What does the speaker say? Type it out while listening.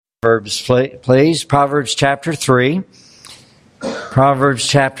Proverbs, please. Proverbs chapter 3. Proverbs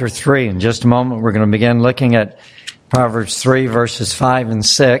chapter 3. In just a moment, we're going to begin looking at Proverbs 3, verses 5 and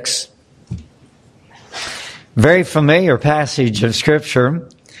 6. Very familiar passage of Scripture.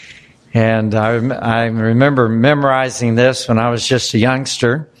 And I remember memorizing this when I was just a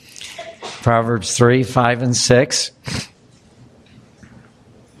youngster. Proverbs 3, 5, and 6.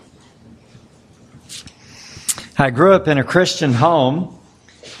 I grew up in a Christian home.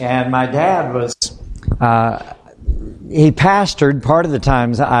 And my dad was, he pastored part of the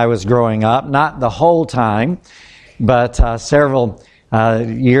times I was growing up, not the whole time, but several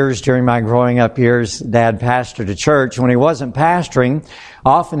years during my growing up years, Dad pastored a church. When he wasn't pastoring,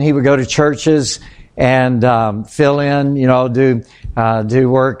 often he would go to churches and fill in, do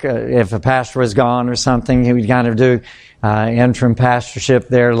work. If a pastor was gone or something, he would kind of do interim pastorship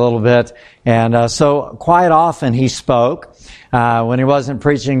there a little bit. And so quite often he spoke. When he wasn't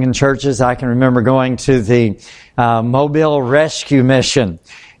preaching in churches, I can remember going to the Mobile Rescue Mission.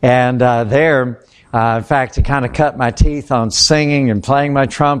 And there, in fact, to kind of cut my teeth on singing and playing my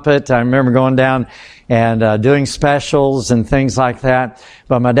trumpet. I remember going down and doing specials and things like that.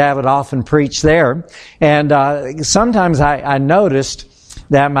 But my dad would often preach there. And sometimes I noticed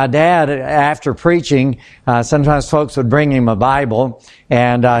that my dad, after preaching, sometimes folks would bring him a Bible,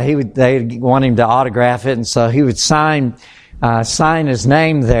 and they'd want him to autograph it, and so he would sign his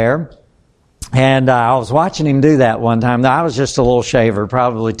name there. And I was watching him do that one time. I was just a little shaver,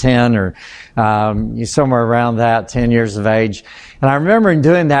 probably 10 or somewhere around that, 10 years of age. And I remember him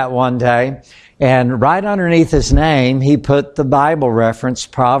doing that one day, and right underneath his name, he put the Bible reference,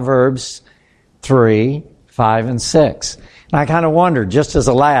 Proverbs 3, 5, and 6. And I kind of wondered, just as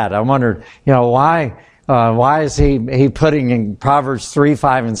a lad, I wondered, why is he putting in Proverbs 3,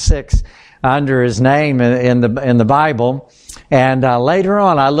 5, and 6 under his name in the Bible? And later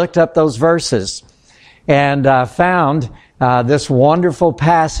on, I looked up those verses and found this wonderful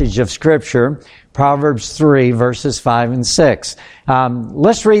passage of Scripture, Proverbs 3, verses 5 and 6.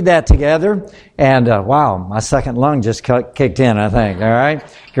 Let's read that together. And wow, my second lung just kicked in, I think. All right,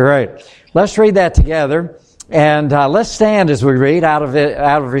 great. Let's read that together. And let's stand as we read out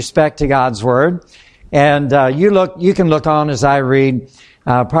of respect to God's Word. And you can look on as I read.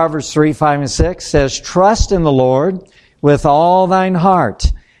 Proverbs 3, 5, and 6 says, "Trust in the Lord with all thine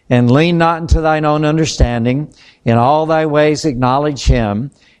heart, and lean not into thine own understanding. In all thy ways acknowledge Him,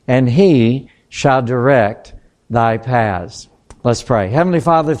 and He shall direct thy paths." Let's pray. Heavenly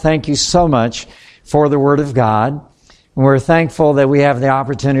Father, thank you so much for the Word of God. And we're thankful that we have the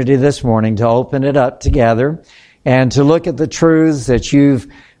opportunity this morning to open it up together and to look at the truths that you've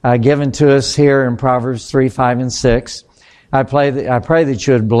given to us here in Proverbs 3, 5, and 6. I pray that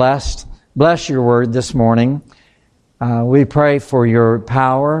you would bless your Word this morning. We pray for your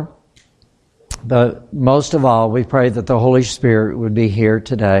power, but most of all, we pray that the Holy Spirit would be here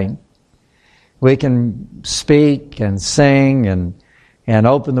today. We can speak and sing and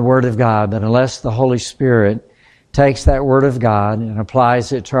open the Word of God, but unless the Holy Spirit takes that Word of God and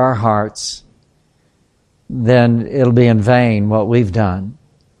applies it to our hearts, then it'll be in vain what we've done.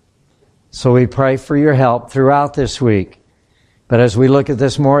 So we pray for your help throughout this week. But as we look at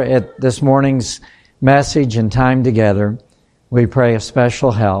this morning's message and time together, we pray a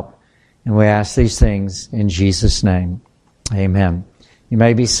special help, and we ask these things in Jesus' name. Amen. You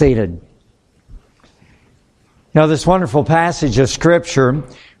may be seated. This wonderful passage of Scripture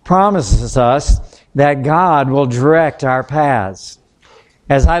promises us that God will direct our paths.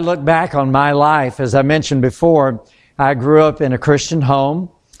 As I look back on my life, as I mentioned before, I grew up in a Christian home,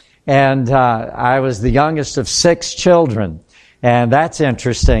 and I was the youngest of 6 children. And that's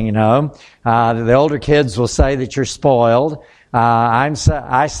interesting, The older kids will say that you're spoiled. I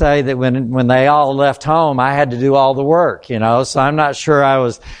say that when they all left home, I had to do all the work, So I'm not sure I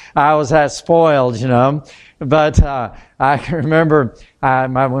was that spoiled, But I can remember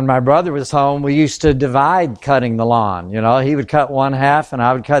when my brother was home, we used to divide cutting the lawn. He would cut one half and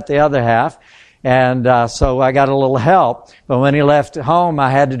I would cut the other half. And so I got a little help. But when he left home,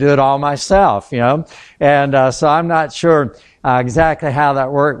 I had to do it all myself, And so I'm not sure exactly how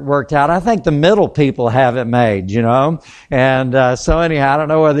that worked out. I think the middle people have it made, And so anyhow, I don't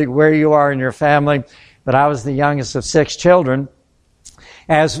know where you are in your family, but I was the youngest of 6 children.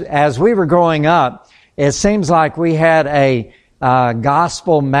 As we were growing up, it seems like we had a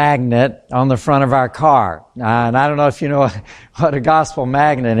gospel magnet on the front of our car. And I don't know if you know what a gospel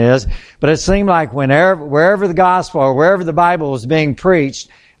magnet is, but it seemed like wherever the gospel or wherever the Bible was being preached,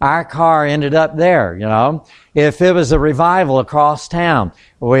 our car ended up there, If it was a revival across town,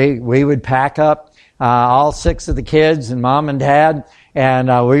 we would pack up all 6 of the kids and Mom and Dad, and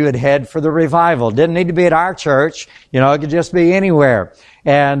we would head for the revival. Didn't need to be at our church. It could just be anywhere.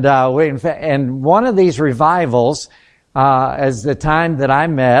 And one of these revivals is the time that I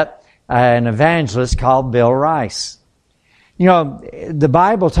met an evangelist called Bill Rice. The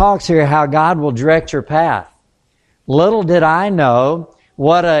Bible talks here how God will direct your path. Little did I know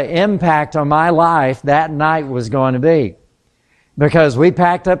what an impact on my life that night was going to be. Because we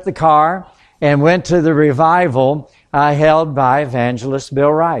packed up the car and went to the revival held by evangelist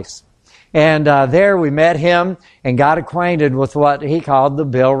Bill Rice. And there we met him and got acquainted with what he called the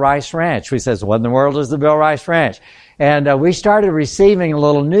Bill Rice Ranch. We said, what in the world is the Bill Rice Ranch? And we started receiving a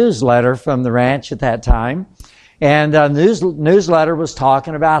little newsletter from the ranch at that time. And newsletter was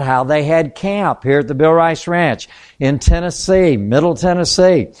talking about how they had camp here at the Bill Rice Ranch in Tennessee, Middle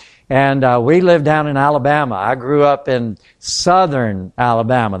Tennessee. And we lived down in Alabama. I grew up in southern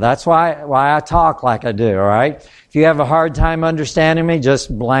Alabama. That's why I talk like I do, all right? If you have a hard time understanding me,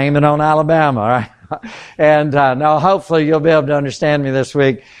 just blame it on Alabama, all right? And no, hopefully you'll be able to understand me this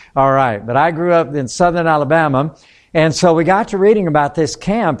week, all right? But I grew up in southern Alabama, and so we got to reading about this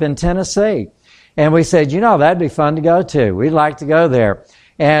camp in Tennessee. And we said, that'd be fun to go to. We'd like to go there.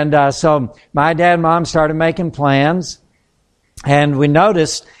 And so my dad and mom started making plans, and we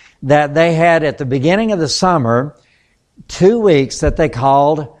noticed that they had, at the beginning of the summer, 2 weeks that they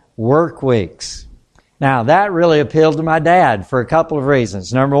called work weeks. Now, that really appealed to my dad for a couple of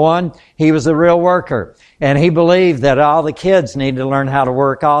reasons. Number one, he was a real worker, and he believed that all the kids needed to learn how to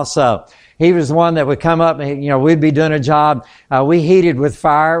work also. He was the one that would come up and, we'd be doing a job. We heated with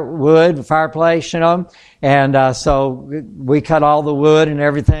fireplace, and so we cut all the wood and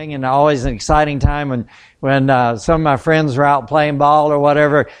everything, and always an exciting time when some of my friends were out playing ball or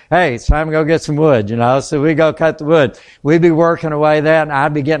whatever. Hey, it's time to go get some wood, so we go cut the wood. We'd be working away that, and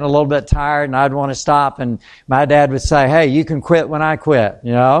I'd be getting a little bit tired, and I'd want to stop, and my dad would say, hey, you can quit when I quit,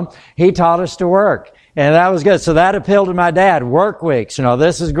 He taught us to work. And that was good. So that appealed to my dad. Work weeks,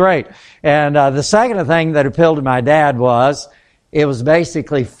 this is great. And the second thing that appealed to my dad was it was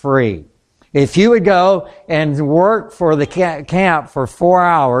basically free. If you would go and work for the camp for 4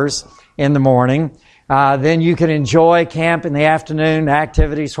 hours in the morning, then you could enjoy camp in the afternoon,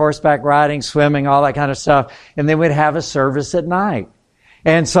 activities, horseback riding, swimming, all that kind of stuff. And then we'd have a service at night.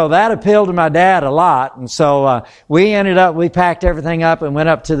 And so that appealed to my dad a lot. And so we packed everything up and went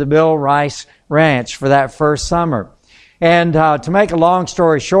up to the Bill Rice Ranch for that first summer. And to make a long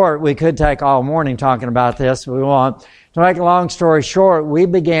story short, we could take all morning talking about this, but we won't. To make a long story short, we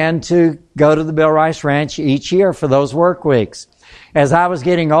began to go to the Bill Rice Ranch each year for those work weeks. As I was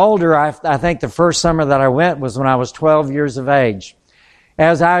getting older, I think the first summer that I went was when I was 12 years of age.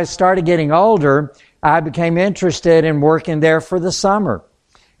 As I started getting older, I became interested in working there for the summer.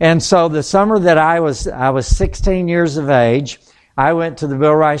 And so the summer that I was 16 years of age, I went to the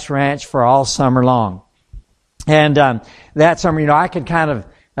Bill Rice Ranch for all summer long. And that summer, I could kind of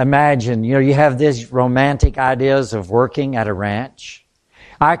imagine, you have these romantic ideas of working at a ranch.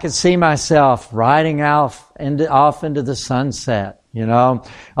 I could see myself riding off into the sunset,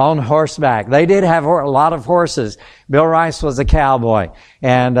 on horseback. They did have a lot of horses. Bill Rice was a cowboy,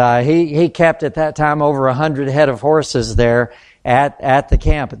 and he kept at that time over 100 head of horses there at the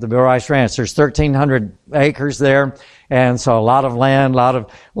camp at the Bill Rice Ranch. There's 1,300 acres there, and so a lot of land, lot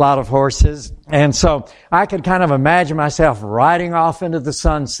of horses. And so I could kind of imagine myself riding off into the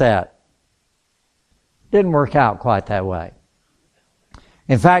sunset. Didn't work out quite that way.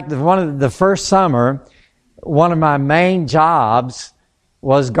 In fact, the first summer, one of my main jobs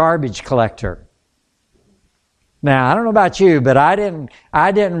was garbage collector. Now, I don't know about you, but I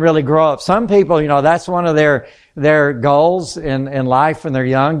didn't really grow up. Some people, that's one of their goals in life when they're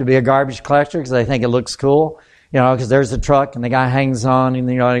young, to be a garbage collector, because they think it looks cool, because there's a truck and the guy hangs on and,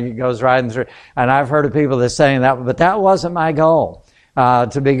 he goes riding through. And I've heard of people that saying that, but that wasn't my goal,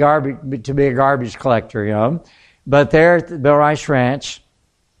 to be a garbage collector, But there at the Bill Rice Ranch,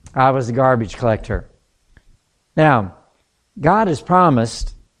 I was a garbage collector. Now, God has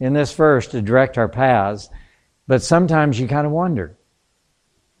promised in this verse to direct our paths, but sometimes you kind of wonder.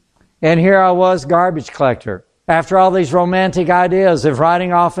 And here I was, garbage collector, after all these romantic ideas of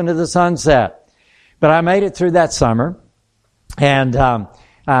riding off into the sunset. But I made it through that summer. And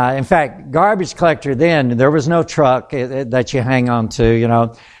in fact, garbage collector then, there was no truck that you hang on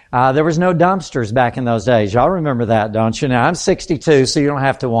to, There was no dumpsters back in those days. Y'all remember that, don't you? Now, I'm 62, so you don't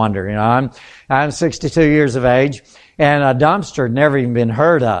have to wonder. I'm 62 years of age, and a dumpster had never even been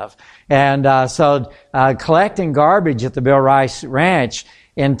heard of. And so collecting garbage at the Bill Rice Ranch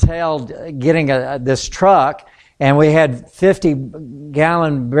entailed getting this truck, and we had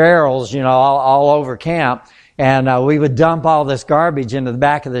 50-gallon barrels, all over camp. And we would dump all this garbage into the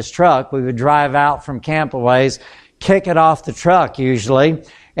back of this truck. We would drive out from camp a ways, kick it off the truck usually,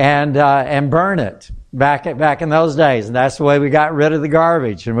 and burn it back in those days. And that's the way we got rid of the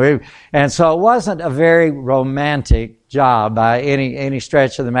garbage. And so it wasn't a very romantic job by any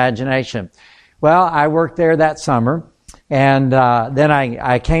stretch of the imagination. Well, I worked there that summer, and then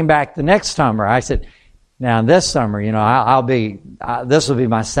I came back the next summer. I said, now this summer, this will be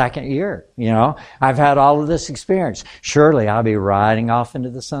my second year. I've had all of this experience. Surely I'll be riding off into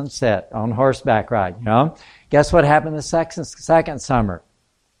the sunset on horseback ride. Guess what happened the second summer?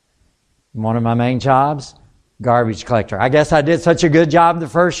 One of my main jobs, garbage collector. I guess I did such a good job the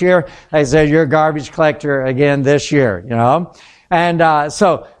first year. They said, you're a garbage collector again this year, And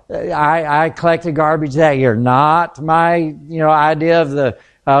so I collected garbage that year. Not my, idea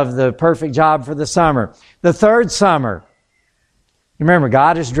of the perfect job for the summer. The third summer, remember,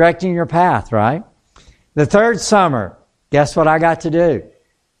 God is directing your path, right? The third summer, guess what I got to do?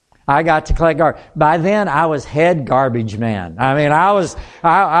 I got to collect garbage. By then, I was head garbage man. I mean, I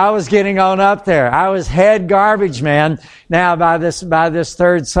was getting on up there. I was head garbage man now by this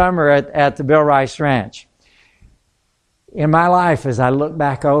third summer at the Bill Rice Ranch. In my life, as I look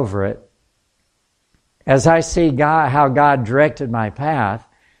back over it, as I see how God directed my path,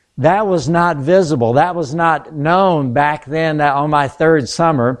 that was not visible. That was not known back then on my third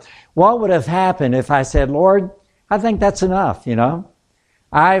summer. What would have happened if I said, Lord, I think that's enough,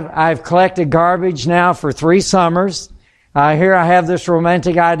 I've collected garbage now for 3 summers. Here I have this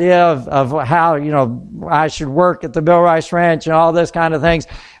romantic idea of how, I should work at the Bill Rice Ranch and all this kind of things.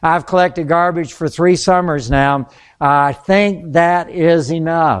 I've collected garbage for 3 summers now. I think that is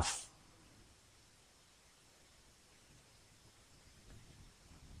enough.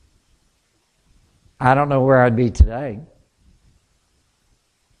 I don't know where I'd be today.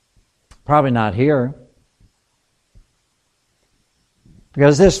 Probably not here.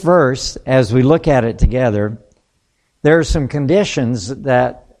 Because this verse, as we look at it together, there are some conditions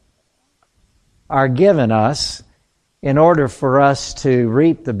that are given us in order for us to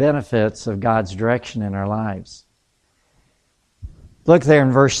reap the benefits of God's direction in our lives. Look there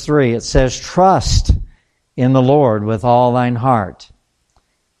in verse 3. It says, trust in the Lord with all thine heart,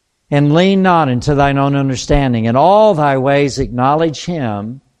 and lean not into thine own understanding. In all thy ways acknowledge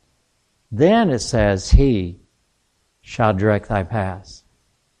Him. Then it says, He shall direct thy paths.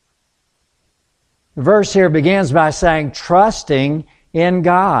 The verse here begins by saying, trusting in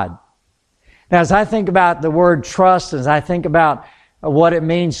God. Now, as I think about the word trust, as I think about what it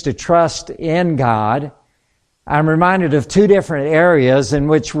means to trust in God, I'm reminded of 2 different areas in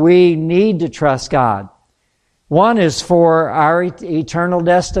which we need to trust God. One is for our eternal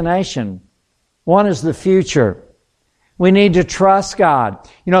destination. One is the future. We need to trust God.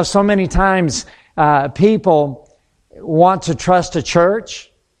 So many times people want to trust a church.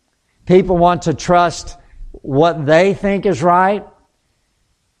 People want to trust what they think is right.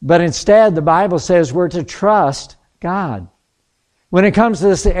 But instead, the Bible says we're to trust God. When it comes to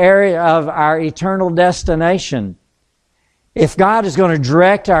this area of our eternal destination, if God is going to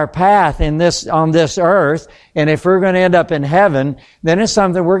direct our path on this earth, and if we're going to end up in heaven, then it's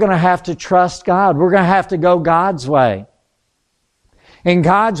something we're going to have to trust God. We're going to have to go God's way. And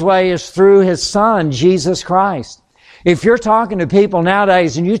God's way is through His Son, Jesus Christ. If you're talking to people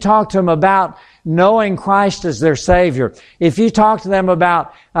nowadays and you talk to them about knowing Christ as their Savior, if you talk to them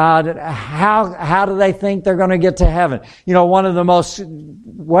about how do they think they're going to get to heaven, one of the most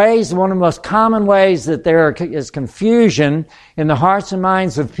common ways that there is confusion in the hearts and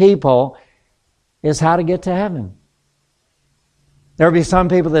minds of people is how to get to heaven. There will be some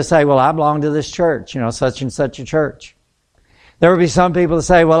people that say, well, I belong to this church, such and such a church. There will be some people that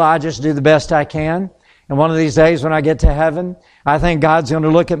say, well, I just do the best I can. And one of these days when I get to heaven, I think God's going to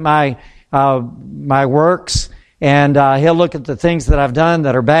look at my works, and He'll look at the things that I've done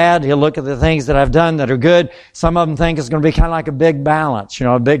that are bad. He'll look at the things that I've done that are good. Some of them think it's going to be kind of like a big balance,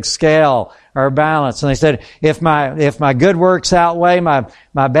 a big scale or a balance. And they said, if my good works outweigh my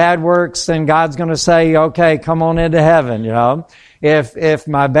bad works, then God's going to say, okay, come on into heaven, If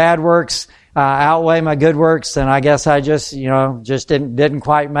my bad works outweigh my good works, then I guess I just didn't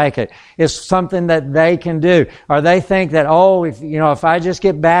quite make it. It's something that they can do. Or they think that, if I just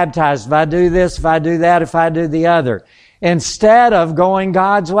get baptized, if I do this, if I do that, if I do the other. Instead of going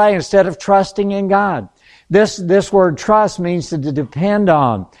God's way, instead of trusting in God. This word trust means to depend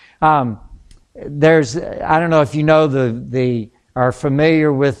on. I don't know if you know are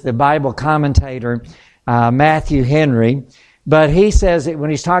familiar with the Bible commentator, Matthew Henry. But he says that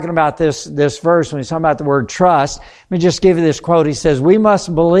when he's talking about this verse, when he's talking about the word trust, let me just give you this quote. He says, we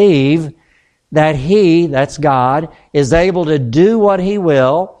must believe that He, that's God, is able to do what He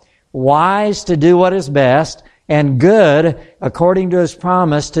will, wise to do what is best, and good, according to His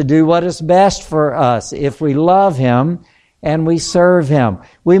promise, to do what is best for us if we love Him and we serve Him.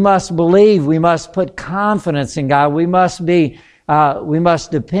 We must believe. We must put confidence in God. We must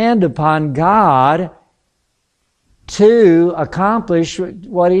depend upon God to accomplish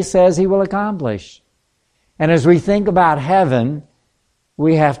what He says He will accomplish. And as we think about heaven,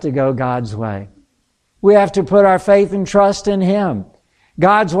 we have to go God's way. We have to put our faith and trust in Him.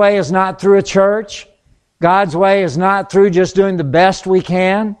 God's way is not through a church. God's way is not through just doing the best we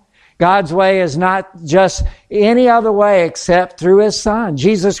can. God's way is not just any other way except through His Son.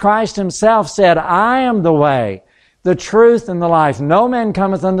 Jesus Christ Himself said, I am the way, the truth, and the life. No man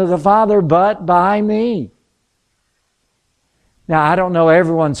cometh unto the Father but by me. Now, I don't know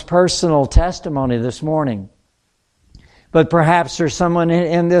everyone's personal testimony this morning, but perhaps there's someone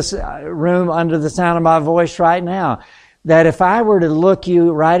in this room under the sound of my voice right now that if I were to look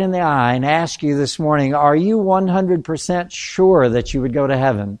you right in the eye and ask you this morning, are you 100% sure that you would go to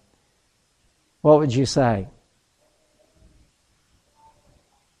heaven? What would you say?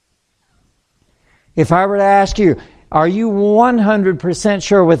 If I were to ask you, are you 100%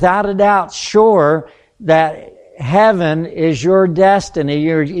 sure, without a doubt, sure that heaven is your destiny,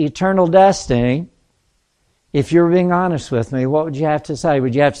 your eternal destiny? If you're being honest with me, what would you have to say?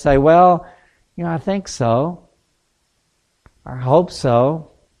 Would you have to say, well, I think so. I hope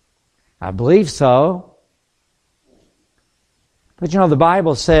so. I believe so. But the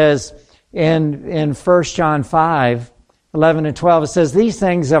Bible says in 1 John 5, 11 and 12, it says, these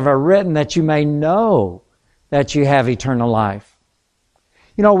things have I written that you may know that you have eternal life.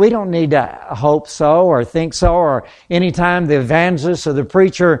 We don't need to hope so or think so, or anytime the evangelist or the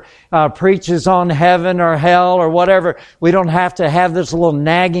preacher preaches on heaven or hell or whatever, we don't have to have this little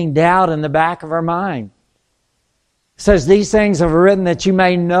nagging doubt in the back of our mind. It says, these things have written that you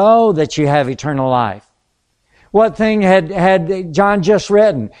may know that you have eternal life. What thing had John just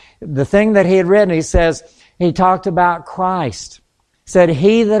written? The thing that he had written, he talked about Christ. He said,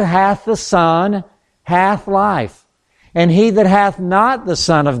 he that hath the Son hath life, and he that hath not the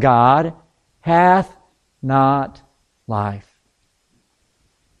Son of God hath not life.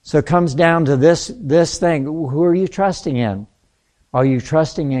 So it comes down to this thing. Who are you trusting in? Are you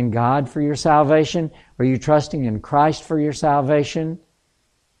trusting in God for your salvation? Are you trusting in Christ for your salvation?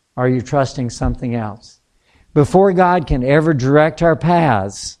 Are you trusting something else? Before God can ever direct our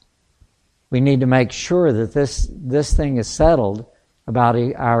paths, we need to make sure that this thing is settled about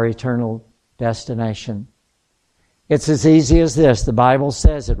our eternal destination. It's as easy as this. The Bible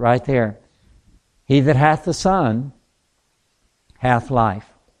says it right there. He that hath the Son hath life.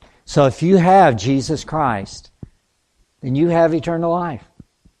 So if you have Jesus Christ, then you have eternal life.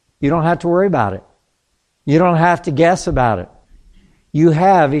 You don't have to worry about it. You don't have to guess about it. You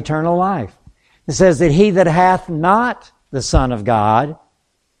have eternal life. It says that he that hath not the Son of God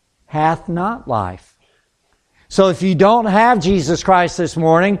hath not life. So if you don't have Jesus Christ this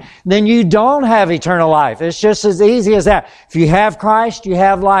morning, then you don't have eternal life. It's just as easy as that. If you have Christ, you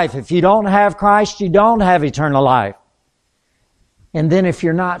have life. If you don't have Christ, you don't have eternal life. And then if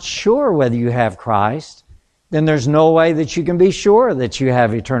you're not sure whether you have Christ, then there's no way that you can be sure that you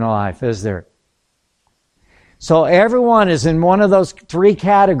have eternal life, is there? So everyone is in one of those three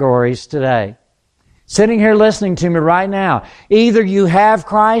categories today. Sitting here listening to me right now. Either you have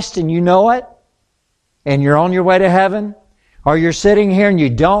Christ and you know it, and you're on your way to heaven, or you're sitting here and you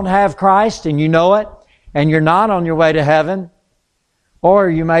don't have Christ and you know it, and you're not on your way to heaven. Or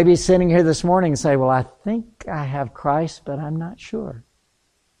you may be sitting here this morning and say, well, I think I have Christ, but I'm not sure.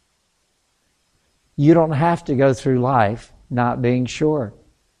 You don't have to go through life not being sure.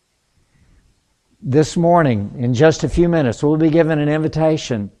 This morning, in just a few minutes, we'll be given an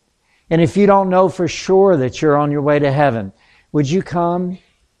invitation. And if you don't know for sure that you're on your way to heaven, would you come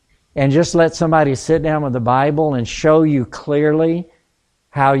and just let somebody sit down with the Bible and show you clearly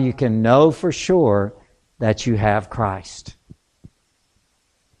how you can know for sure that you have Christ?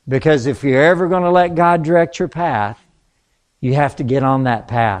 Because if you're ever going to let God direct your path, you have to get on that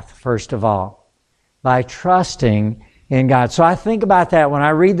path, first of all, by trusting in God. So I think about that when I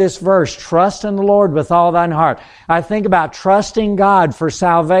read this verse, trust in the Lord with all thine heart. I think about trusting God for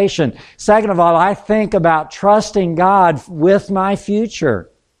salvation. Second of all, I think about trusting God with my future.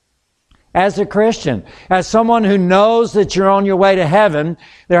 As a Christian, as someone who knows that you're on your way to heaven,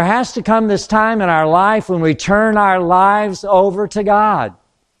 there has to come this time in our life when we turn our lives over to God.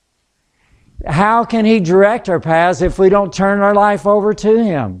 How can He direct our paths if we don't turn our life over to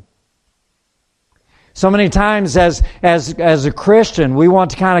Him? So many times as a Christian, we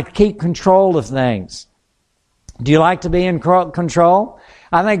want to kind of keep control of things. Do you like to be in control?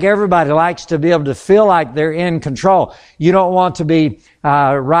 I think everybody likes to be able to feel like they're in control. You don't want to be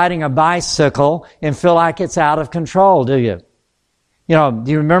riding a bicycle and feel like it's out of control, do you? You know,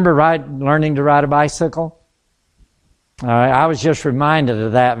 do you remember learning to ride a bicycle? I was just reminded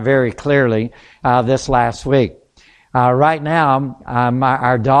of that very clearly this last week. Right now,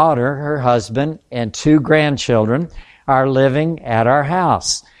 our daughter, her husband, and 2 grandchildren are living at our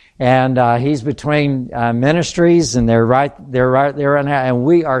house. And he's between ministries, and they're right there right now. And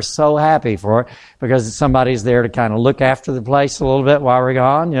we are so happy for it because somebody's there to kind of look after the place a little bit while we're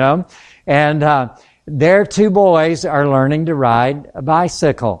gone, you know. And their 2 boys are learning to ride a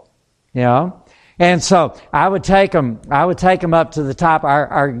bicycle, you know. And so I would take them up to the top.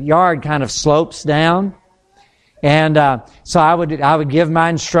 Our yard kind of slopes down. And so I would give my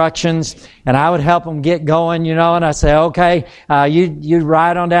instructions, and I would help them get going, you know. And I say, okay, you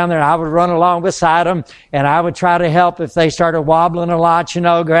ride on down there. And I would run along beside them, and I would try to help if they started wobbling a lot, you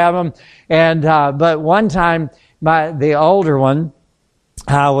know, grab them. And but one time, the older one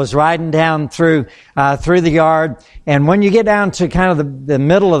was riding down through the yard, and when you get down to kind of the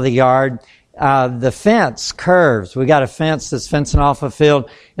middle of the yard, the fence curves. We got a fence that's fencing off a field,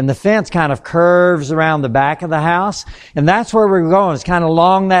 and the fence kind of curves around the back of the house, and that's where we're going. It's kind of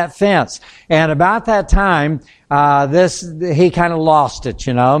along that fence. And about that time, he kind of lost it,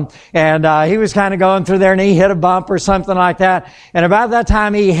 you know, and he was kind of going through there, and he hit a bump or something like that. And about that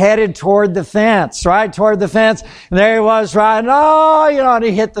time, he headed toward the fence, right toward the fence, and there he was riding. Oh, you know, and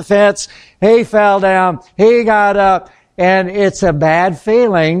he hit the fence. He fell down. He got up, and it's a bad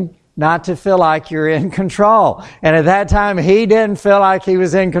feeling not to feel like you're in control. And at that time, he didn't feel like he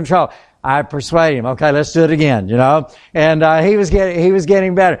was in control. I persuaded him, okay, let's do it again, you know. And he was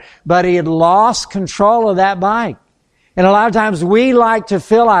getting better. But he had lost control of that bike. And a lot of times we like to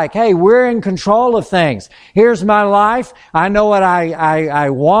feel like, hey, we're in control of things. Here's my life. I know what I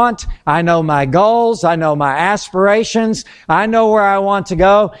want. I know my goals. I know my aspirations. I know where I want to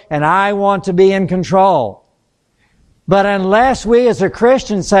go, and I want to be in control. But unless we as a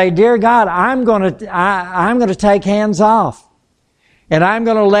Christian say, dear God, I'm going to take hands off, and I'm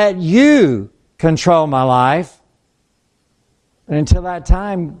going to let you control my life. And until that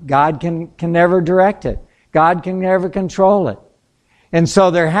time, God can never direct it. God can never control it. And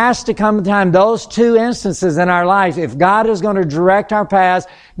so there has to come a time, those 2 instances in our lives, if God is going to direct our paths,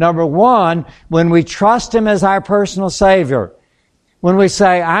 number 1, when we trust Him as our personal Savior. When we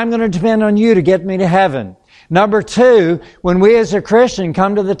say, I'm going to depend on you to get me to heaven. Number 2, when we as a Christian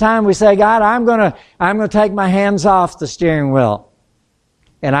come to the time we say, God, I'm going to take my hands off the steering wheel,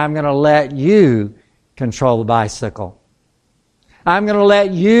 and I'm going to let you control the bicycle. I'm going to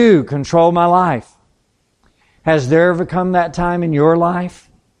let you control my life. Has there ever come that time in your life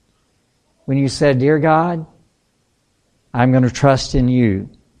when you said, dear God, I'm going to trust in you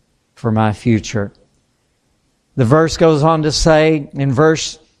for my future? The verse goes on to say in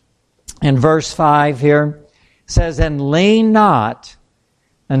verse 5 here, says, and lean not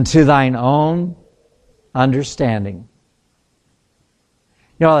unto thine own understanding.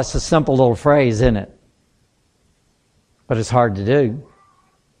 You know, that's a simple little phrase, isn't it? But it's hard to do.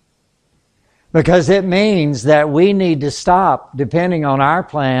 Because it means that we need to stop depending on our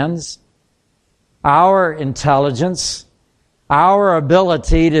plans, our intelligence, our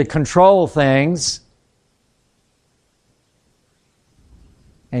ability to control things,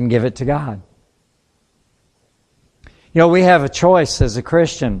 and give it to God. You know, we have a choice as a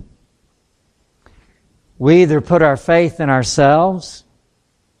Christian. We either put our faith in ourselves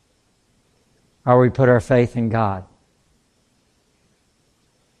or we put our faith in God.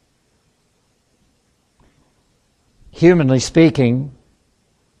 Humanly speaking,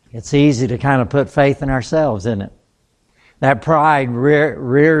 it's easy to kind of put faith in ourselves, isn't it? That pride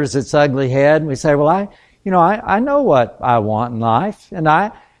rears its ugly head, and we say, well, I know what I want in life, and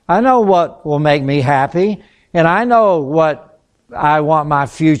I know what will make me happy, and I know what I want my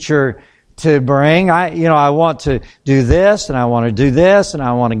future to bring. I want to do this, and I want to do this, and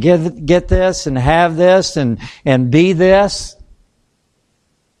I want to get this, and have this, and be this.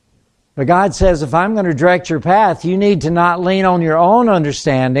 But God says, if I'm going to direct your path, you need to not lean on your own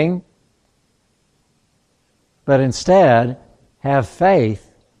understanding, but instead have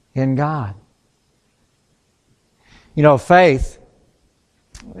faith in God. You know, faith,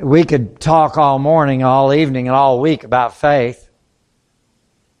 we could talk all morning, all evening, and all week about faith.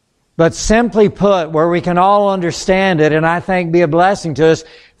 But simply put, where we can all understand it, and I think be a blessing to us,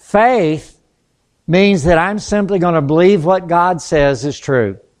 faith means that I'm simply going to believe what God says is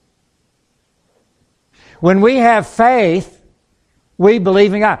true. When we have faith, we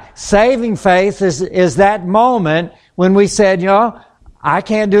believe in God. Saving faith is that moment when we said, I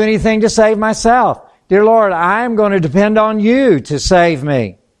can't do anything to save myself. Dear Lord, I'm going to depend on you to save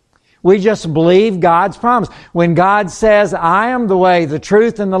me. We just believe God's promise. When God says, I am the way, the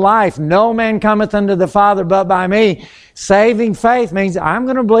truth, and the life, no man cometh unto the Father but by me, saving faith means I'm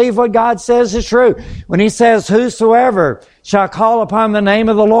going to believe what God says is true. When He says, whosoever shall call upon the name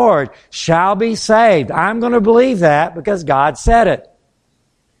of the Lord shall be saved, I'm going to believe that because God said it.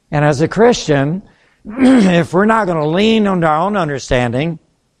 And as a Christian, if we're not going to lean on our own understanding,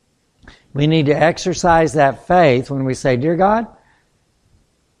 we need to exercise that faith when we say, Dear God,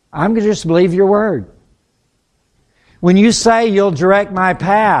 I'm going to just believe your word. When you say you'll direct my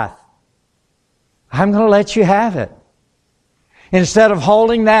path, I'm going to let you have it. Instead of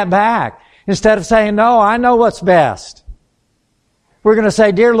holding that back, instead of saying, no, I know what's best, we're going to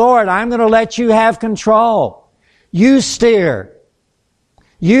say, Dear Lord, I'm going to let you have control. You steer.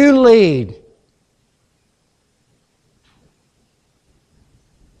 You lead.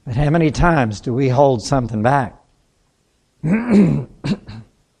 But how many times do we hold something back?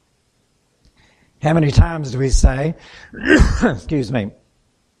 How many times do we say, excuse me,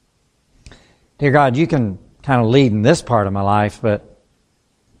 Dear God, you can kind of lead in this part of my life, but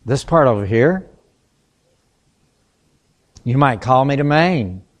this part over here, you might call me to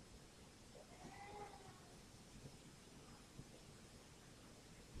Maine.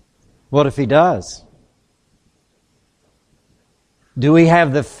 What if He does? Do we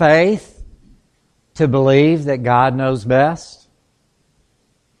have the faith to believe that God knows best?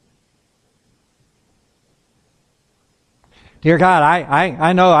 Dear God,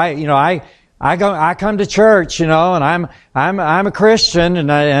 I know I come to church, and I'm a Christian,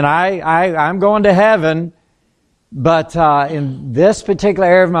 and I'm going to heaven. But in this particular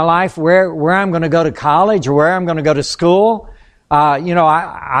area of my life, where I'm going to go to college or where I'm going to go to school,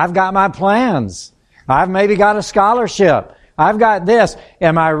 I've got my plans. I've maybe got a scholarship. I've got this.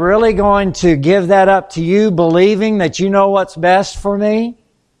 Am I really going to give that up to you, believing that you know what's best for me?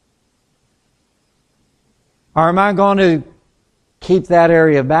 Or am I going to keep that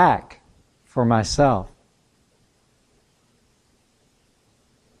area back for myself?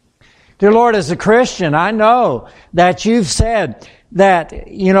 Dear Lord, as a Christian, I know that you've said that,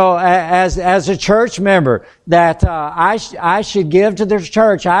 as a church member, that I should give to the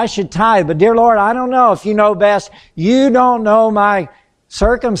church, I should tithe. But dear Lord, I don't know if you know best. You don't know my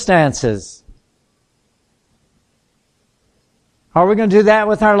circumstances. Are we going to do that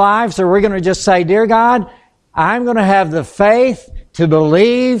with our lives, or are we going to just say, Dear God, I'm going to have the faith to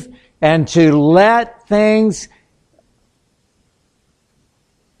believe and to let things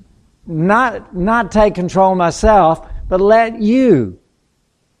not take control myself, but let you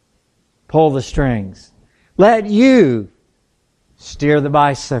pull the strings. Let you steer the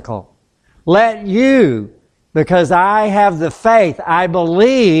bicycle. Let you, because I have the faith, I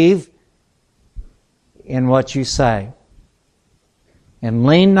believe in what you say. And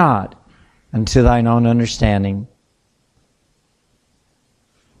lean not unto thine own understanding.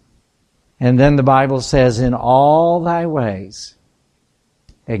 And then the Bible says, in all thy ways,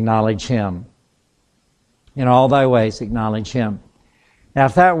 acknowledge Him. In all thy ways, acknowledge Him. Now,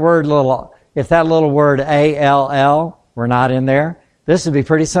 if that little word A-L-L were not in there, this would be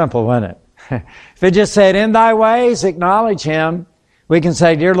pretty simple, wouldn't it? If it just said, in thy ways, acknowledge Him, we can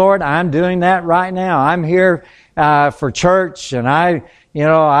say, Dear Lord, I'm doing that right now. I'm here for church, and I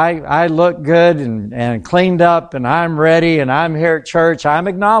look good and cleaned up, and I'm ready, and I'm here at church. I'm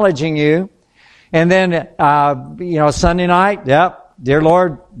acknowledging you. And then, Sunday night, yep, Dear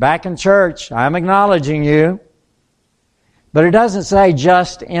Lord, back in church, I'm acknowledging you. But it doesn't say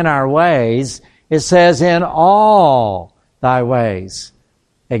just in our ways. It says in all thy ways,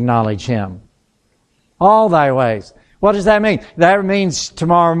 acknowledge Him. All thy ways. What does that mean? That means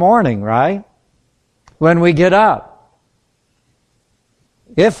tomorrow morning, right? When we get up.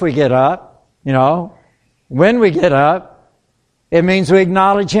 If we get up, when we get up, it means we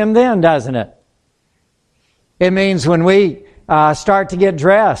acknowledge Him then, doesn't it? It means when we start to get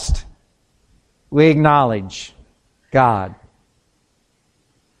dressed, we acknowledge God.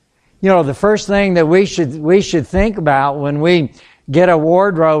 The first thing that we should think about when we get a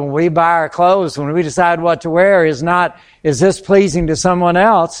wardrobe, when we buy our clothes, when we decide what to wear, is not, is this pleasing to someone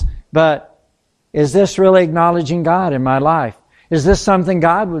else, but is this really acknowledging God in my life? Is this something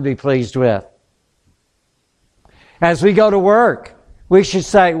God would be pleased with? As we go to work, we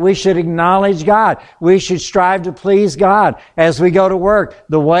should acknowledge God. We should strive to please God as we go to work,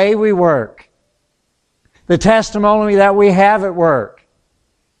 the way we work, the testimony that we have at work.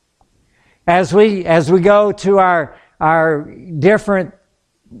 As we go to our different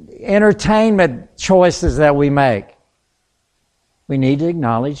entertainment choices that we make, we need to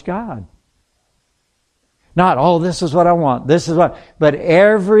acknowledge God. Not, oh, this is what I want, but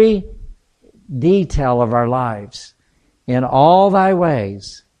every detail of our lives, in all thy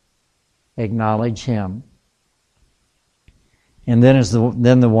ways, acknowledge Him. And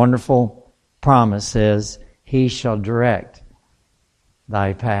then the wonderful promise is, He shall direct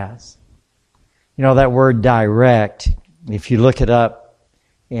thy paths. You know, that word direct, if you look it up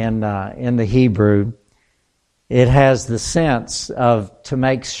in the Hebrew, it has the sense of to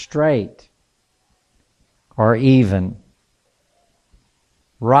make straight or even.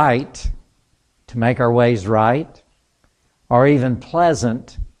 Right, to make our ways right, or even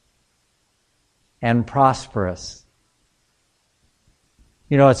pleasant and prosperous.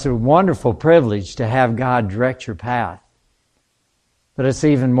 You know, it's a wonderful privilege to have God direct your path. But it's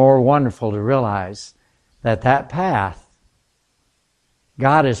even more wonderful to realize that that path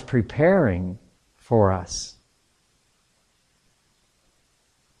God is preparing for us.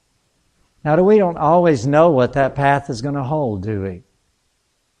 Now, we don't always know what that path is going to hold, do we?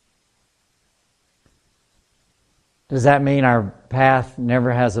 Does that mean our path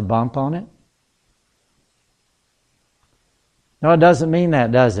never has a bump on it? No, it doesn't mean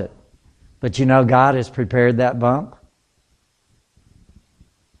that, does it? But you know, God has prepared that bump.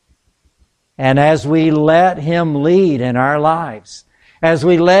 And as we let Him lead in our lives, as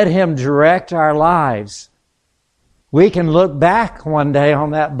we let Him direct our lives, we can look back one day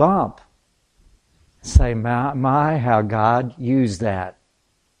on that bump and say, my, how God used that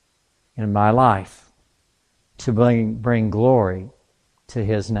in my life to bring glory to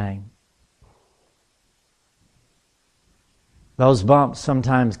His name. Those bumps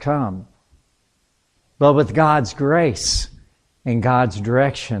sometimes come, but with God's grace and God's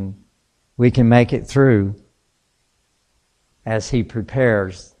direction, we can make it through as He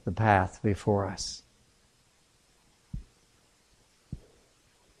prepares the path before us.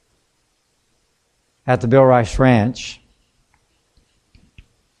 At the Bill Rice Ranch,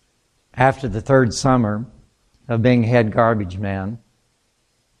 after the third summer of being head garbage man,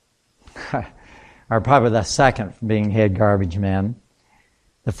 or probably the second from being head garbage man,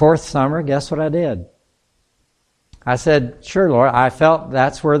 the fourth summer, guess what I did? I said, sure, Lord. I felt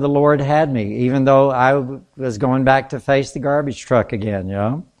that's where the Lord had me, even though I was going back to face the garbage truck again, you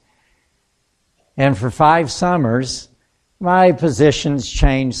know. And for 5 summers, my positions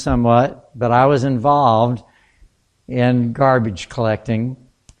changed somewhat, but I was involved in garbage collecting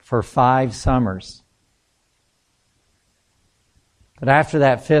for 5 summers. But after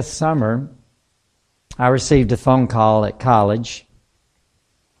that 5th summer, I received a phone call at college.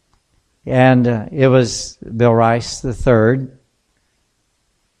 And it was Bill Rice III.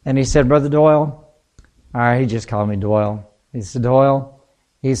 And he said, Brother Doyle, he just called me Doyle. He said, Doyle,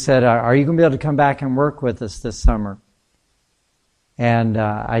 he said, are you going to be able to come back and work with us this summer? And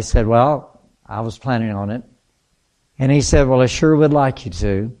I said, well, I was planning on it. And he said, well, I sure would like you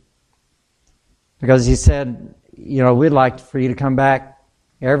to. Because he said, you know, we'd like for you to come back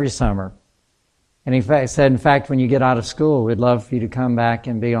every summer. And he said, in fact, when you get out of school, we'd love for you to come back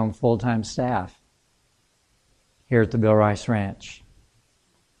and be on full-time staff here at the Bill Rice Ranch.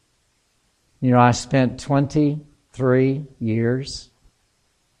 You know, I spent 23 years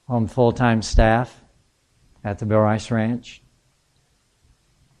on full-time staff at the Bill Rice Ranch.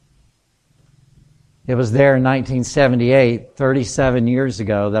 It was there in 1978, 37 years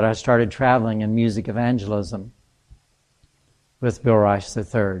ago, that I started traveling in music evangelism with Bill Rice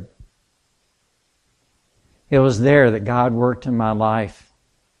III. It was there that God worked in my life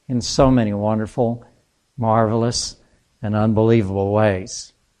in so many wonderful, marvelous, and unbelievable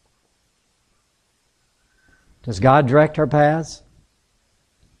ways. Does God direct our paths?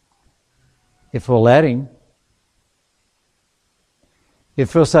 If we'll let Him.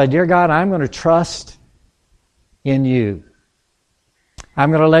 If we'll say, Dear God, I'm going to trust in You.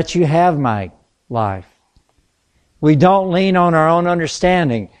 I'm going to let You have my life. We don't lean on our own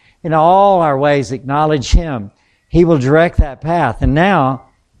understanding. In all our ways, acknowledge Him. He will direct that path. And now,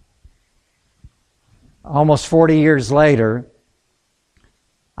 almost 40 years later,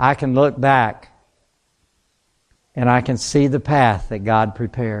 I can look back and I can see the path that God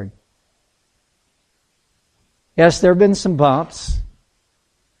prepared. Yes, there have been some bumps.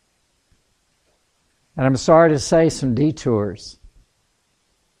 And I'm sorry to say some detours.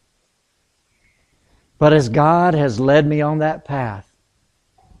 But as God has led me on that path,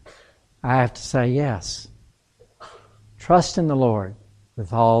 I have to say yes. Trust in the Lord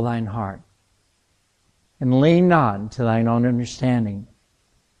with all thine heart, and lean not to thine own understanding.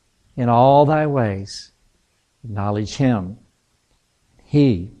 In all thy ways, acknowledge Him.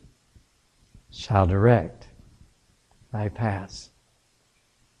 He shall direct thy paths.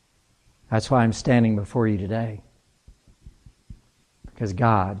 That's why I'm standing before you today. Because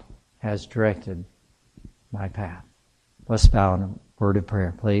God has directed my path. Let's bow in a word of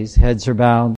prayer, please. Heads are bowed.